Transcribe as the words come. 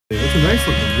It's a nice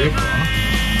looking vehicle, huh?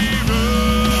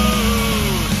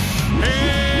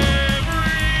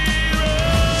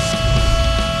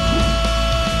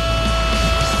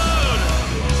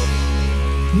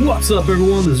 What's up,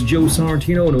 everyone? This is Joe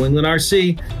Sorrentino, New England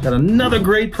RC. Got another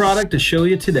great product to show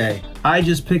you today. I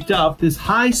just picked up this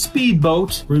high-speed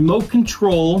boat, remote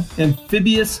control,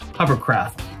 amphibious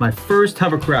hovercraft. My first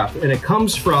hovercraft, and it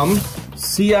comes from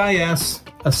CIS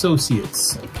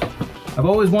Associates. I've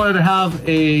always wanted to have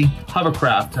a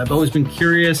hovercraft. I've always been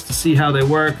curious to see how they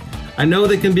work. I know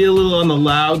they can be a little on the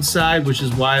loud side, which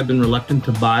is why I've been reluctant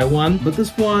to buy one. But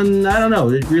this one, I don't know,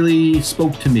 it really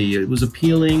spoke to me. It was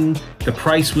appealing, the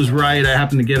price was right. I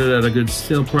happened to get it at a good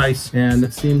sale price, and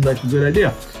it seemed like a good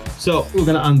idea. So we're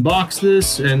gonna unbox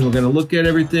this, and we're gonna look at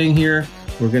everything here.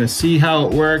 We're gonna see how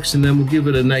it works, and then we'll give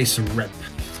it a nice rep.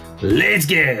 Let's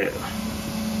go!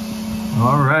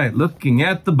 All right, looking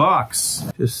at the box.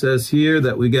 Just says here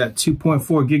that we got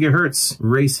 2.4 gigahertz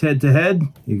race head-to-head.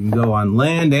 You can go on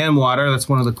land and water. That's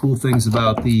one of the cool things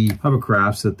about the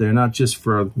hovercrafts, that they're not just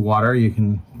for water. You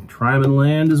can try them in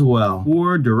land as well.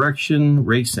 4-direction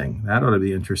racing. That ought to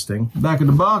be interesting. Back of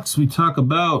the box, we talk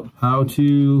about how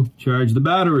to charge the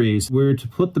batteries, where to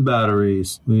put the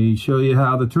batteries. We show you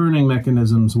how the turning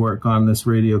mechanisms work on this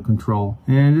radio control.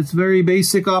 And it's very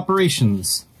basic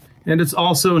operations. And it's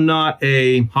also not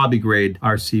a hobby grade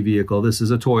RC vehicle. This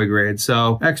is a toy grade.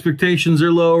 So expectations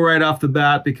are low right off the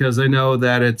bat, because I know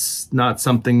that it's not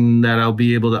something that I'll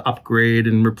be able to upgrade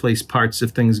and replace parts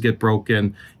if things get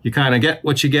broken. You kind of get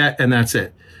what you get, and that's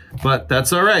it. But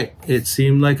that's all right. It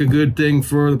seemed like a good thing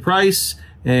for the price,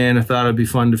 and I thought it'd be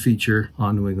fun to feature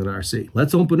on New England RC.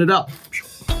 Let's open it up.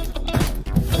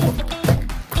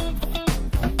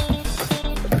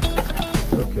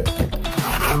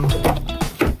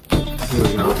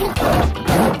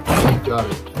 Got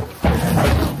it.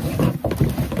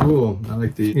 Cool. I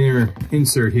like the inner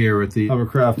insert here with the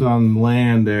hovercraft on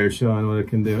land there, showing what it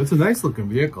can do. It's a nice looking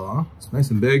vehicle, huh? It's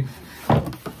nice and big. All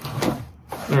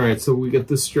right, so we get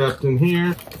this strapped in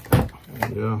here. There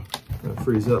we go. That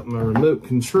frees up my remote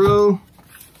control.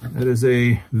 That is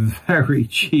a very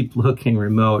cheap looking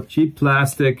remote. Cheap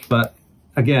plastic, but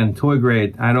again, toy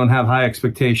grade. I don't have high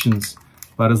expectations,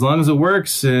 but as long as it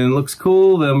works and looks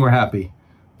cool, then we're happy.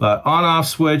 But on-off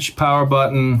switch, power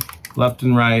button, left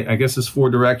and right. I guess it's 4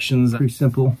 directions. Pretty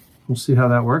simple. We'll see how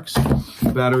that works.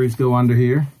 Batteries go under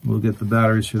here. We'll get the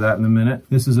batteries for that in a minute.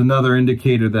 This is another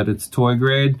indicator that it's toy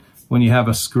grade. When you have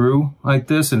a screw like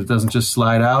this and it doesn't just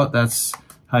slide out, that's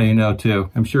how you know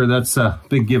too. I'm sure that's a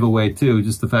big giveaway too,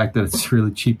 just the fact that it's really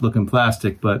cheap looking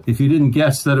plastic. But if you didn't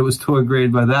guess that it was toy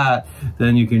grade by that,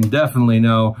 then you can definitely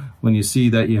know when you see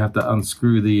that you have to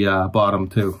unscrew the bottom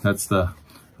too. That's the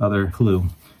other clue.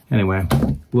 Anyway,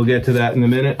 we'll get to that in a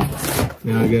minute.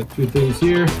 Now I got 2 things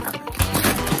here.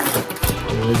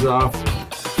 There's off.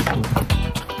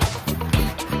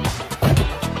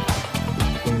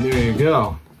 And there you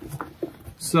go.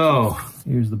 So,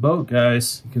 here's the boat,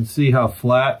 guys. You can see how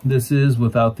flat this is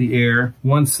without the air.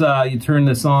 Once you turn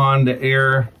this on, the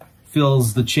air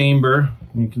fills the chamber.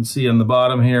 You can see on the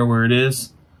bottom here where it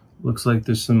is. Looks like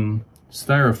there's some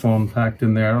styrofoam packed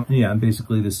in there. Yeah,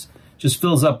 basically this just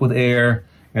fills up with air.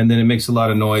 And then it makes a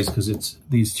lot of noise because it's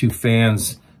these 2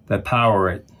 fans that power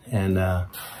it. And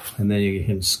then you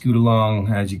can scoot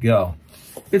along as you go.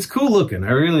 It's cool looking.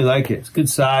 I really like it. It's good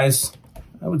size.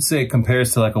 I would say it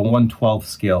compares to like a 1/12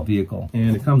 scale vehicle.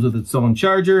 And it comes with its own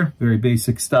charger. Very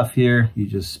basic stuff here. You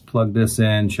just plug this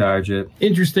in, charge it.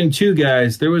 Interesting too,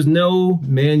 guys. There was no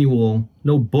manual,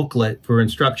 no booklet for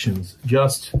instructions.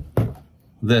 Just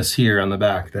this here on the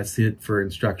back. That's it for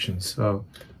instructions. So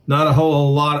not a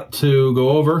whole lot to go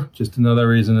over. Just another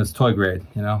reason it's toy grade,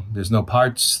 you know? There's no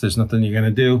parts, there's nothing you're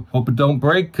gonna do. Hope it don't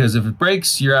break, because if it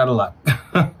breaks, you're out of luck.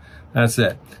 That's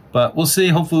it. But we'll see.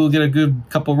 Hopefully we'll get a good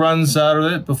couple runs out of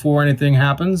it before anything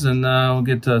happens, and we'll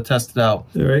get to test it out.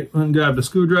 All right, I'm gonna grab the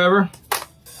screwdriver.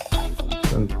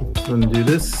 I'm gonna do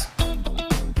this. There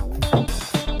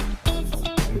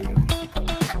we go.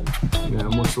 Yeah,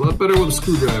 it works a lot better with a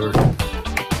screwdriver.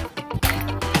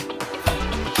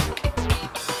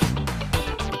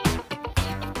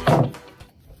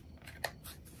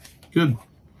 Good.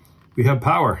 We have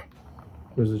power.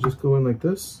 Does it just go in like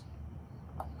this?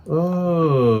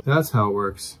 Oh, that's how it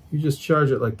works. You just charge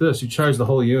it like this. You charge the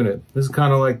whole unit. This is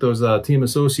kind of like those Team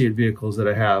Associate vehicles that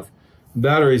I have. The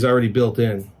battery's already built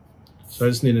in. So I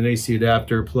just need an AC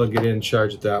adapter, plug it in,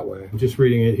 charge it that way. I'm just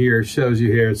reading it here. It shows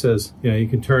you here. It says, you know, you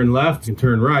can turn left, you can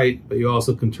turn right, but you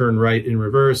also can turn right in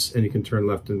reverse, and you can turn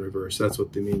left in reverse. That's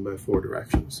what they mean by 4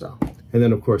 directions. So, and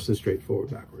then of course the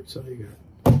straightforward backwards. So you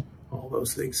got all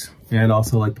those things. And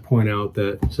also like to point out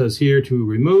that it says here to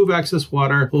remove excess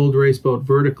water, hold race boat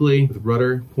vertically with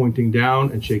rudder pointing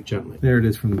down and shake gently. There it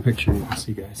is from the picture you can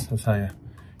see, guys. That's how you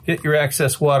get your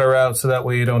excess water out so that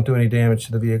way you don't do any damage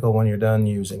to the vehicle when you're done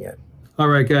using it. All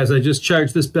right, guys, I just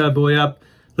charged this bad boy up.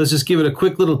 Let's just give it a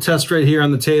quick little test right here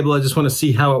on the table. I just want to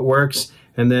see how it works,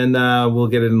 and then we'll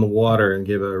get it in the water and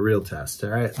give it a real test, all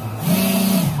right? Oh,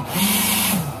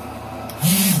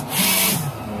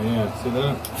 yeah, see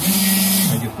that?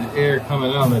 I get the air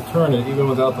coming out and I turn it even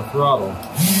without the throttle.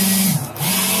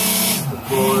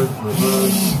 Forward,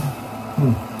 reverse.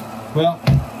 Well,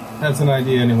 that's an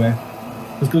idea anyway.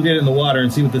 Let's go get it in the water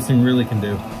and see what this thing really can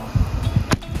do.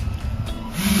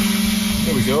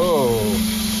 There we go.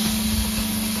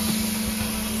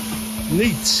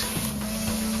 Neat.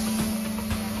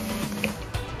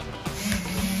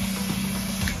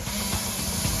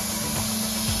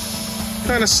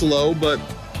 Kind of slow, but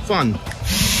fun.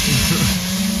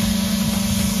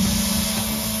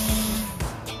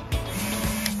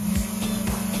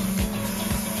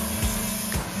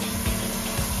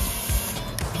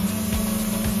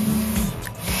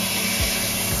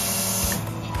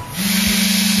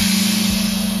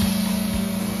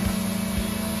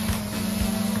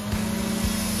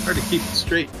 Hard to keep it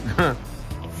straight.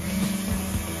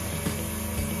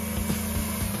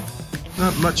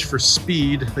 Not much for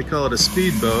speed. They call it a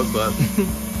speedboat, but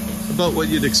about what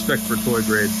you'd expect for toy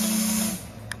grade.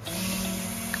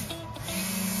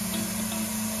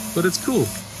 But it's cool.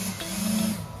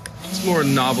 It's more a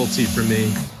novelty for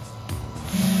me. I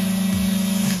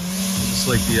just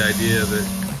like the idea of it.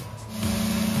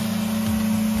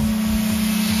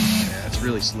 Yeah, it's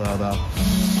really slow though.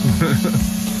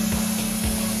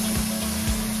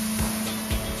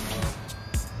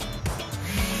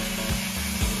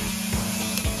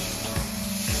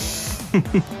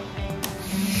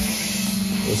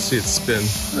 Let's see it spin.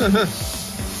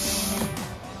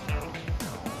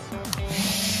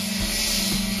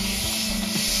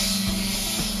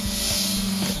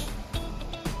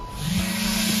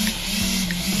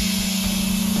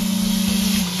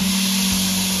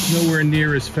 Nowhere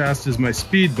near as fast as my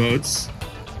speedboats,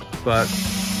 but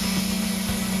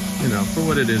you know, for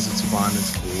what it is, it's fun,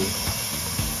 it's cool.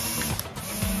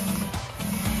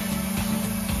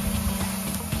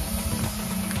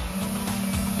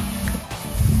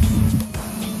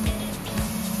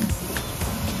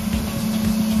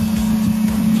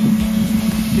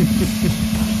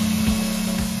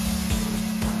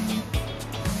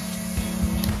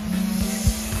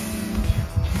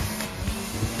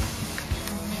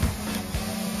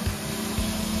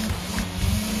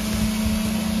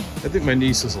 I think my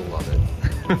nieces will love it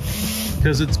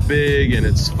because it's big and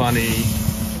it's funny.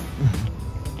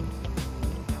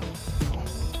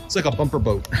 It's like a bumper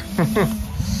boat.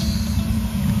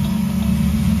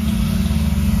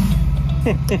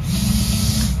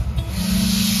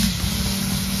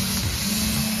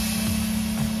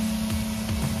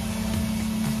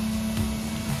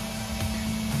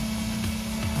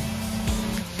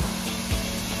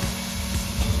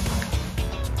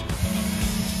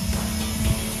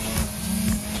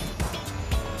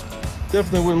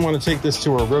 Definitely wouldn't want to take this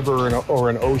to a river or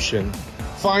an ocean.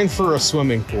 Fine for a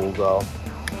swimming pool though.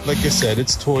 Like I said,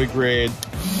 it's toy grade,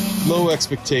 low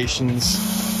expectations,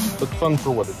 but fun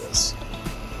for what it is.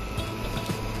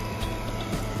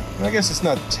 And I guess it's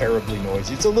not terribly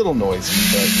noisy. It's a little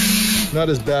noisy, but not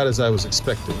as bad as I was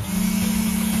expecting.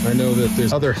 I know that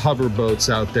there's other hover boats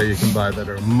out there you can buy that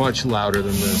are much louder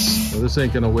than this. So this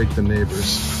ain't gonna wake the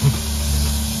neighbors.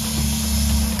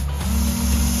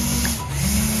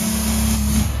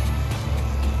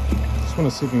 I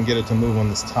want to see if we can get it to move on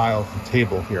this tile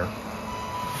table here.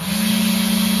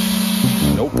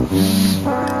 Nope.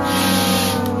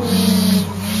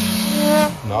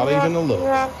 Not even a little.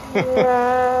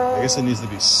 I guess it needs to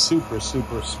be super,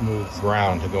 super smooth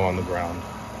ground to go on the ground.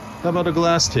 How about a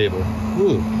glass table?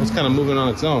 Ooh, it's kind of moving on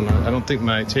its own. I don't think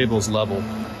my table's level,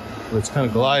 but it's kind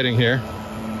of gliding here.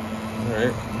 All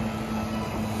right.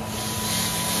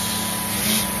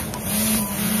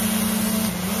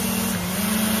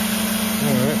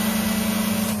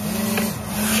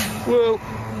 Whoa.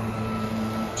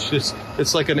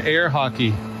 It's like an air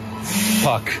hockey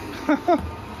puck.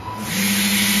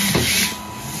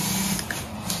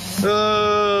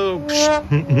 Oh.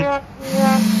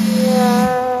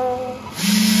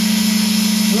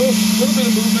 Oh, a little bit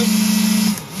of movement.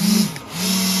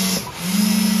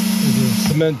 There's a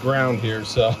cement ground here,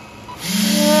 so I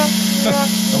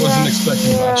wasn't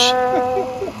expecting much.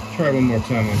 Try one more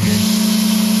time on here.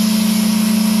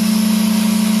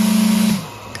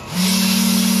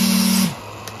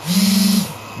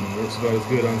 about as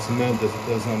good on cement as it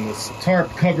does on this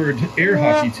tarp-covered air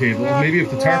hockey table. Maybe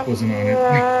if the tarp wasn't on it.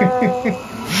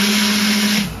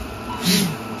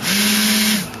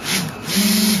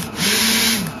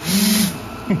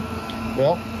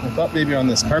 Well, I thought maybe on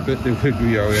this carpet it would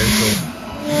be alright,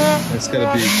 but it's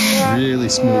got to be really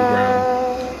smooth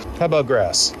ground. How about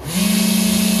grass?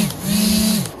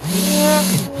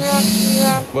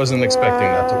 Wasn't expecting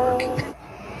that to work.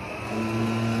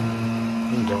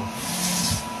 There you go.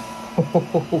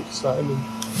 Oh, Simon.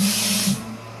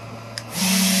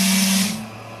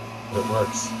 It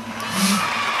works.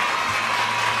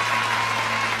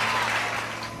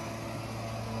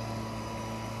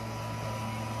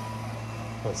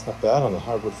 That's not bad on the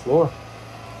hardwood floor.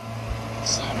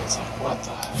 Simon's like, what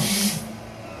the hell?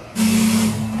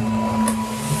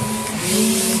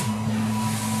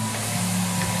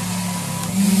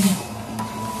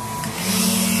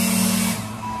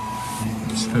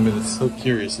 Simon is so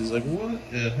curious. He's like, what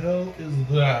the hell is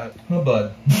that? Oh,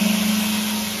 bud.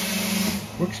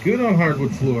 Works good on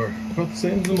hardwood floor. About the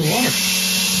same as in the water.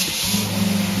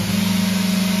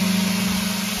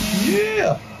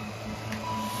 Yeah!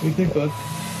 What do you think, bud?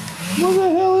 What the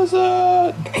hell is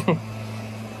that?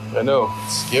 I know,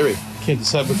 it's scary. Can't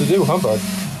decide what to do, huh, bud?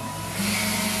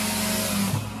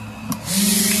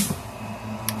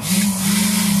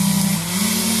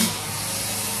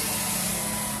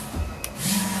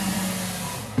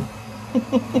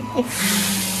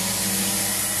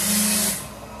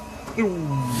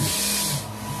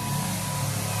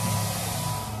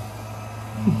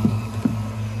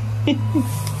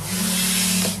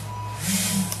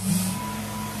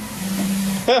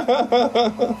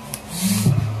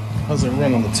 How's it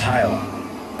run on the tile?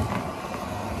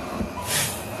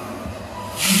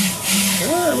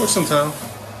 Ah, it works on tile.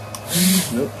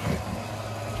 Nope.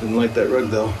 Didn't like that rug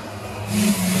though.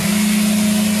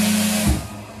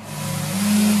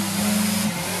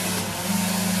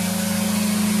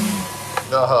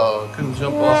 Oh, couldn't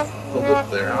jump off the lip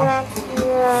there, huh?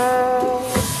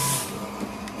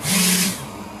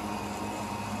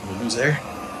 Who's there?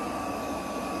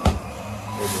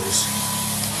 There goes.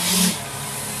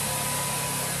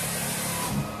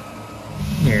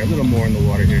 There, a little more in the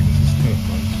water here. This is kind of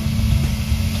fun.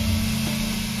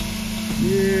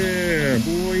 Yeah,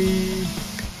 boy.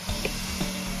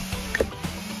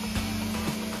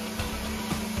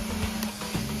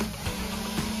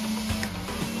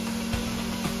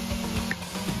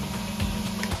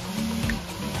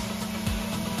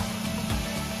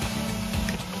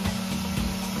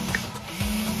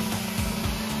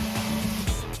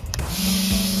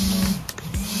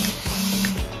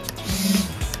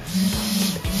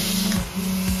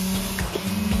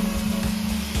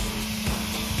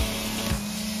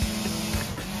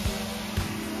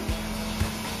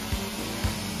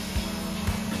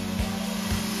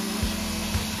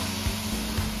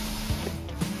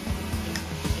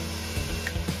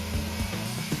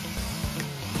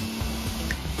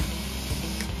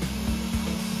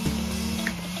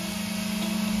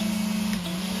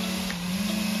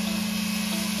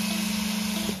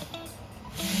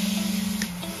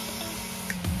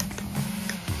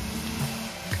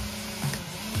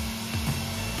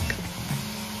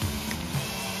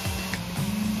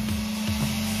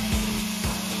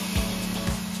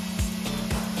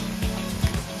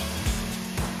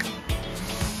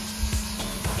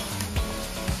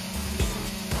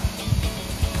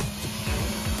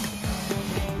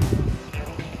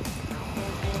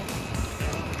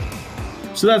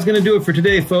 So that's going to do it for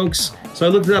today, folks. So I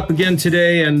looked it up again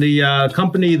today, and the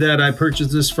company that I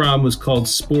purchased this from was called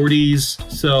Sporties.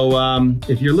 So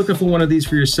if you're looking for one of these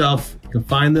for yourself, you can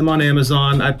find them on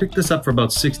Amazon. I picked this up for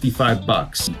about 65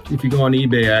 bucks. If you go on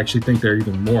eBay, I actually think they're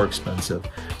even more expensive.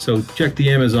 So check the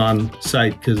Amazon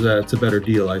site because it's a better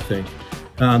deal, I think.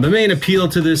 The main appeal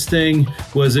to this thing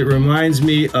was it reminds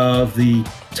me of the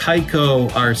Tyco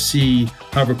RC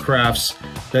hovercrafts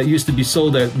that used to be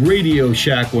sold at Radio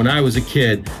Shack when I was a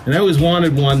kid. And I always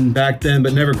wanted one back then,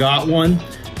 but never got one.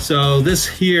 So this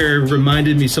here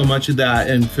reminded me so much of that.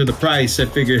 And for the price, I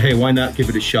figured, hey, why not give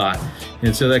it a shot?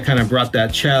 And so that kind of brought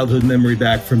that childhood memory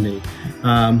back for me.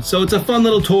 So it's a fun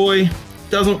little toy.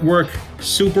 Doesn't work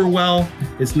super well.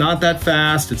 It's not that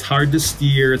fast. It's hard to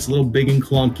steer. It's a little big and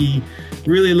clunky.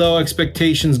 Really low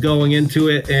expectations going into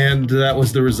it, and that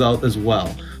was the result as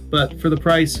well. But for the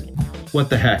price, what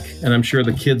the heck? And I'm sure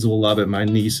the kids will love it. My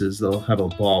nieces, they'll have a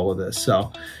ball with this.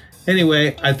 So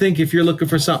anyway, I think if you're looking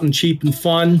for something cheap and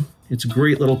fun, it's a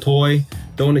great little toy.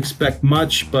 Don't expect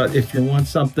much, but if you want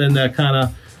something that kind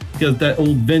of gives that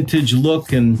old vintage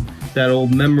look and that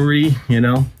old memory, you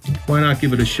know, why not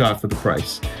give it a shot for the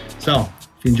price? So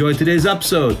If you enjoyed today's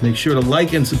episode, make sure to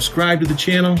like and subscribe to the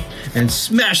channel and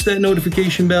smash that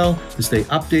notification bell to stay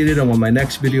updated on when my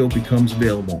next video becomes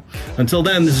available. Until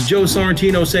then, this is Joe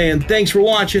Sorrentino saying thanks for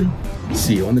watching.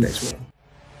 See you on the next one.